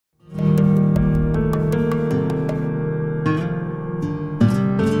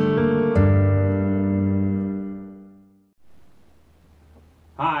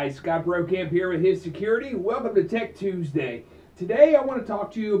guys, Scott Brockamp here with His Security. Welcome to Tech Tuesday. Today I want to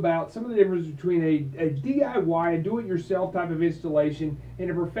talk to you about some of the difference between a DIY, a do-it-yourself type of installation, and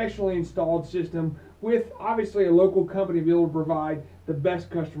a professionally installed system with obviously a local company to be able to provide the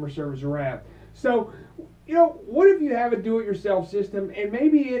best customer service around. So, what if you have a do-it-yourself system and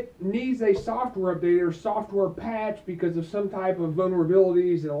maybe it needs a software update or software patch because of some type of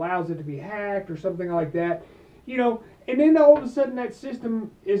vulnerabilities that allows it to be hacked or something like that, and then all of a sudden that system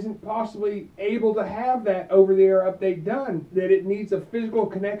isn't possibly able to have that over-the-air update done, that it needs a physical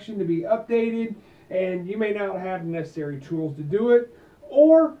connection to be updated, and you may not have the necessary tools to do it.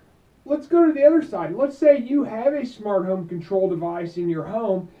 Or let's go to the other side. Let's say you have a smart home control device in your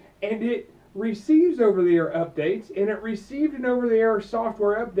home and it receives over-the-air updates, and it received an over-the-air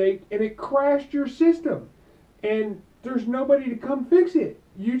software update and it crashed your system, and there's nobody to come fix it.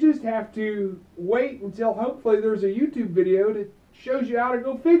 You just have to wait until hopefully there's a YouTube video that shows you how to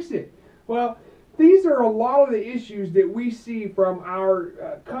go fix it. Well, these are a lot of the issues that we see from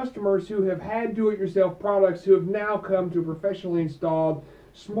our customers who have had do-it-yourself products who have now come to a professionally installed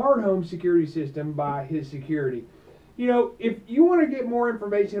smart home security system by His Security. If you want to get more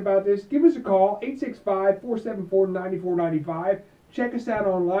information about this, give us a call, 865-474-9495. Check us out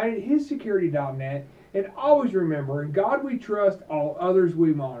online at hissecurity.net. And always remember, in God we trust, all others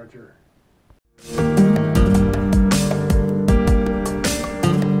we monitor.